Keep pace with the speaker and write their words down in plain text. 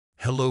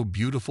Hello,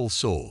 beautiful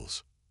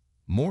souls.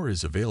 More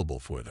is available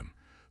for them,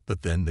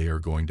 but then they are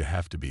going to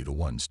have to be the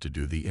ones to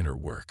do the inner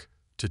work,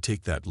 to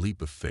take that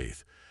leap of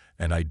faith.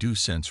 And I do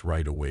sense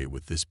right away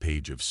with this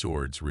Page of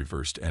Swords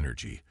reversed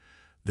energy,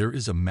 there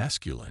is a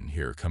masculine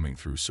here coming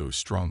through so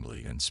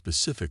strongly and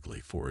specifically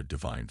for a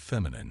divine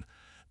feminine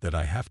that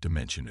I have to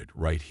mention it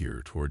right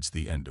here towards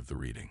the end of the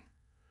reading.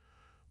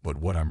 But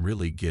what I'm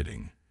really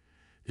getting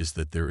is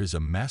that there is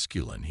a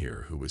masculine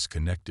here who is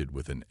connected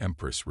with an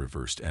Empress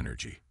reversed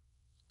energy.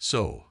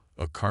 So,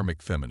 a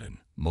karmic feminine,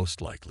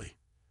 most likely.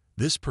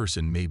 This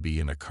person may be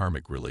in a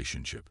karmic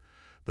relationship,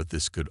 but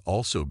this could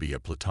also be a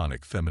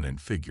platonic feminine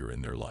figure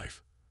in their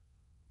life.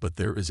 But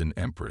there is an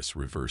Empress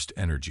reversed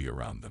energy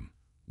around them,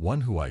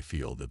 one who I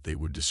feel that they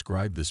would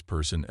describe this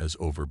person as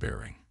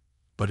overbearing.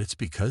 But it's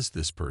because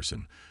this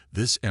person,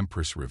 this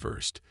Empress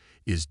reversed,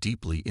 is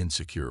deeply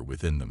insecure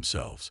within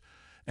themselves,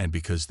 and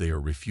because they are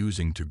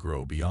refusing to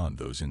grow beyond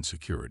those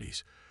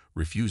insecurities,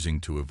 refusing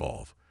to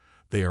evolve,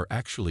 they are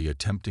actually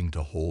attempting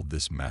to hold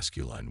this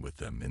masculine with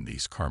them in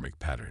these karmic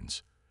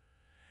patterns.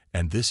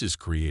 And this is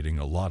creating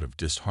a lot of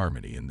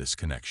disharmony in this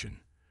connection.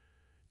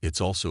 It's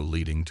also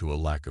leading to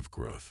a lack of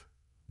growth.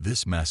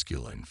 This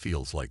masculine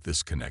feels like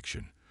this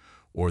connection,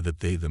 or that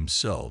they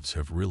themselves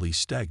have really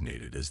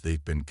stagnated as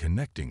they've been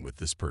connecting with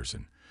this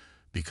person,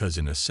 because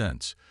in a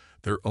sense,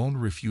 their own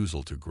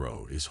refusal to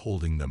grow is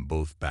holding them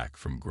both back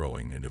from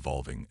growing and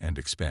evolving and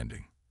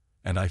expanding.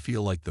 And I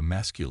feel like the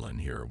masculine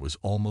here was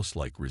almost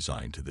like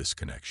resigned to this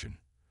connection.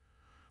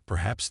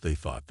 Perhaps they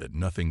thought that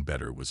nothing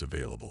better was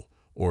available,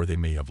 or they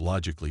may have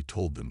logically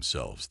told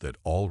themselves that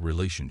all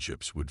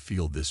relationships would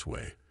feel this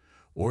way,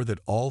 or that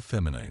all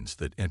feminines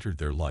that entered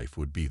their life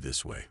would be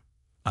this way.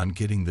 I'm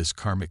getting this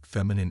karmic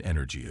feminine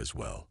energy as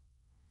well.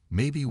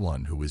 Maybe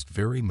one who is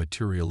very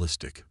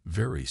materialistic,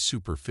 very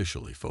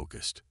superficially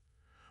focused.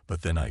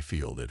 But then I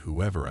feel that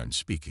whoever I'm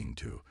speaking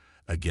to,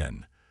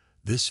 again,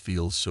 this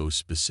feels so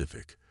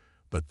specific,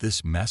 but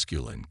this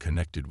masculine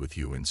connected with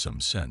you in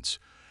some sense,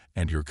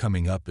 and you're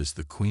coming up as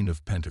the Queen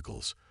of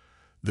Pentacles,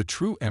 the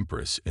true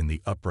Empress in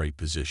the upright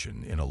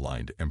position in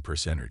aligned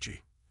Empress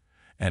energy.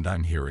 And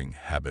I'm hearing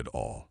have it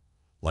all,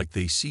 like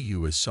they see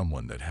you as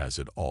someone that has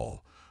it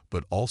all,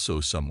 but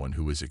also someone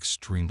who is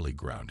extremely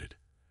grounded.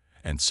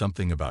 And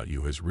something about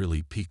you has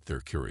really piqued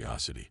their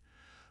curiosity,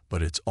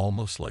 but it's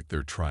almost like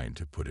they're trying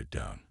to put it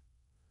down.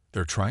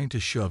 They're trying to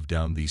shove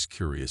down these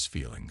curious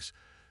feelings,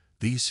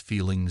 these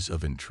feelings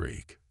of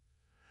intrigue.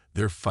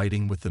 They're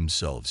fighting with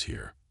themselves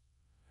here.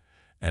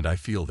 And I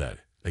feel that,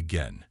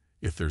 again,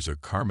 if there's a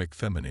karmic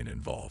feminine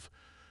involved,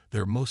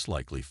 they're most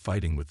likely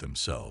fighting with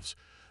themselves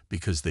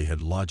because they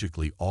had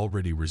logically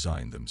already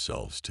resigned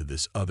themselves to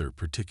this other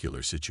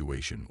particular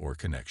situation or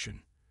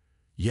connection.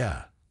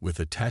 Yeah, with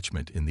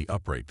attachment in the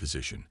upright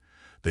position,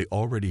 they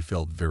already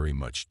felt very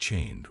much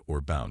chained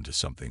or bound to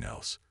something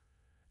else.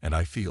 And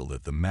I feel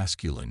that the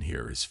masculine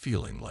here is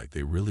feeling like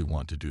they really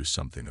want to do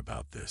something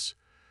about this.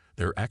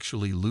 They're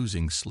actually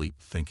losing sleep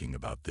thinking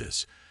about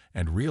this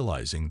and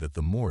realizing that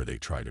the more they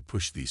try to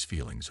push these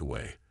feelings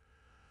away,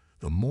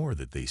 the more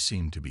that they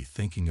seem to be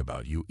thinking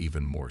about you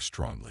even more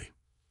strongly.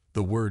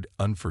 The word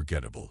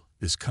unforgettable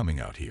is coming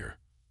out here.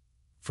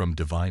 From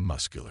Divine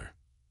Muscular.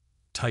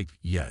 Type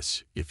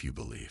yes if you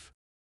believe.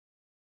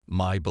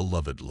 My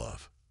beloved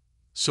love.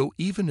 So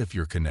even if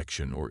your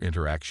connection or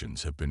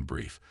interactions have been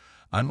brief,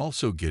 I'm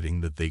also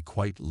getting that they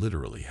quite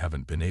literally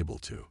haven't been able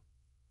to.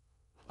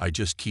 I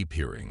just keep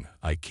hearing,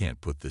 I can't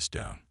put this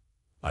down.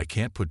 I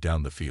can't put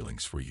down the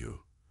feelings for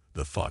you,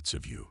 the thoughts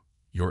of you,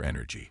 your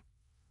energy.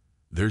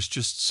 There's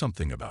just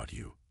something about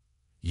you.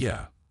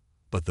 Yeah,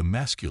 but the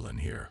masculine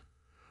here,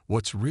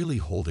 what's really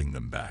holding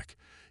them back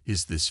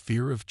is this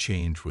fear of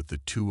change with the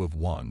Two of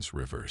Wands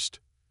reversed.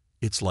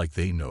 It's like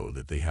they know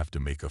that they have to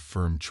make a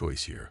firm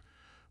choice here,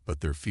 but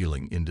they're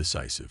feeling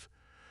indecisive,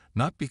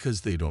 not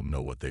because they don't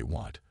know what they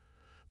want,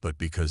 but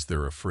because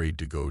they're afraid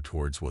to go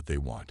towards what they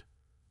want.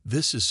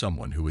 This is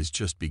someone who is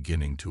just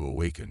beginning to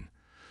awaken,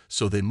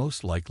 so they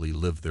most likely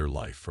live their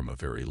life from a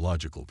very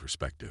logical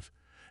perspective,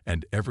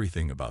 and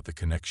everything about the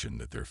connection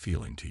that they're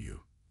feeling to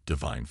you,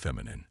 Divine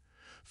Feminine,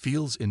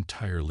 feels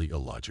entirely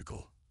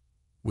illogical.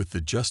 With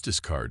the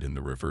Justice card in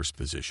the reverse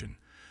position,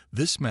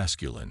 this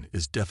masculine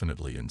is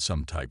definitely in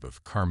some type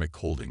of karmic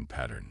holding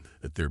pattern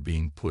that they're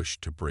being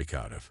pushed to break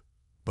out of.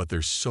 But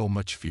there's so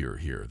much fear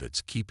here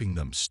that's keeping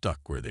them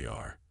stuck where they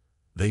are.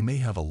 They may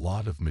have a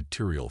lot of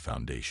material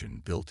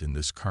foundation built in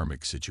this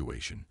karmic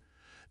situation,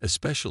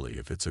 especially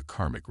if it's a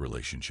karmic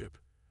relationship.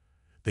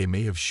 They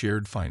may have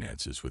shared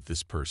finances with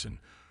this person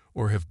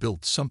or have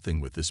built something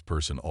with this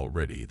person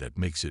already that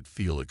makes it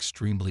feel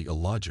extremely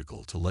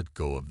illogical to let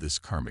go of this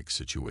karmic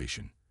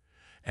situation.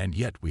 And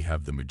yet we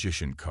have the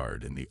Magician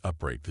card in the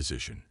upright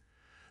position.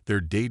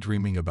 They're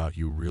daydreaming about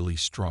you really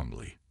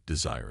strongly,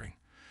 desiring.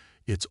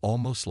 It's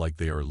almost like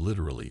they are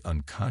literally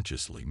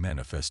unconsciously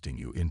manifesting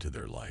you into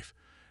their life,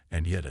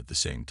 and yet at the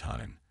same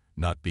time,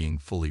 not being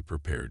fully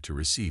prepared to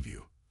receive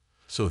you.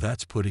 So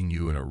that's putting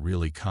you in a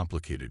really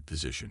complicated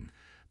position,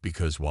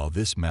 because while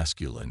this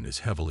masculine is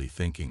heavily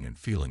thinking and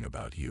feeling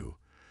about you,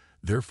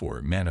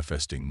 therefore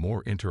manifesting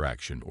more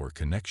interaction or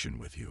connection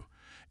with you,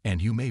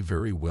 and you may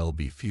very well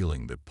be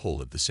feeling that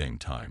pull at the same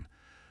time.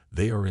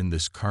 They are in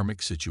this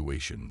karmic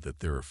situation that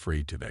they're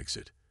afraid to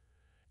exit,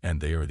 and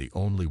they are the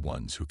only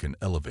ones who can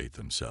elevate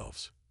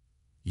themselves.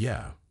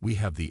 Yeah, we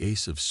have the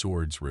Ace of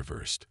Swords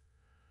reversed.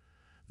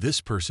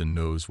 This person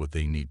knows what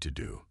they need to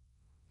do,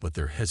 but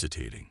they're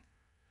hesitating.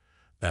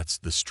 That's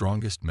the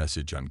strongest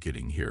message I'm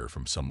getting here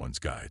from someone's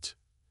guides.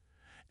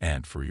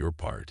 And for your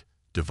part,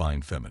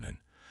 Divine Feminine,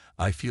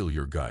 I feel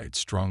your guide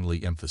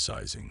strongly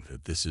emphasizing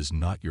that this is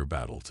not your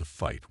battle to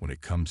fight when it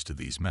comes to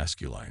these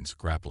masculines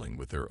grappling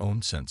with their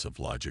own sense of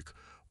logic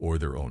or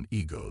their own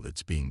ego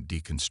that's being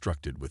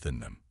deconstructed within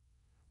them.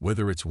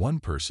 Whether it's one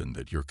person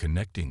that you're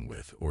connecting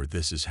with or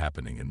this is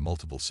happening in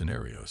multiple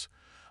scenarios,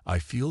 I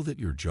feel that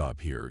your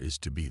job here is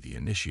to be the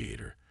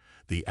initiator,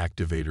 the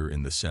activator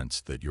in the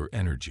sense that your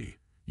energy,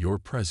 your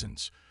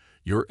presence,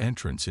 your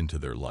entrance into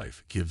their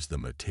life gives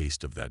them a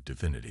taste of that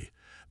divinity,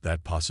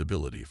 that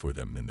possibility for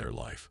them in their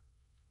life.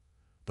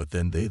 But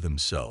then they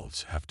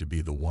themselves have to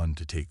be the one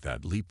to take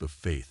that leap of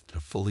faith to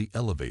fully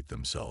elevate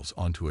themselves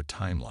onto a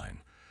timeline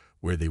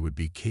where they would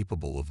be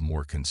capable of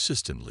more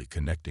consistently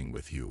connecting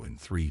with you in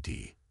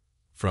 3D.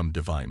 From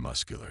Divine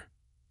Muscular.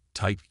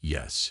 Type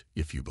yes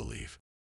if you believe.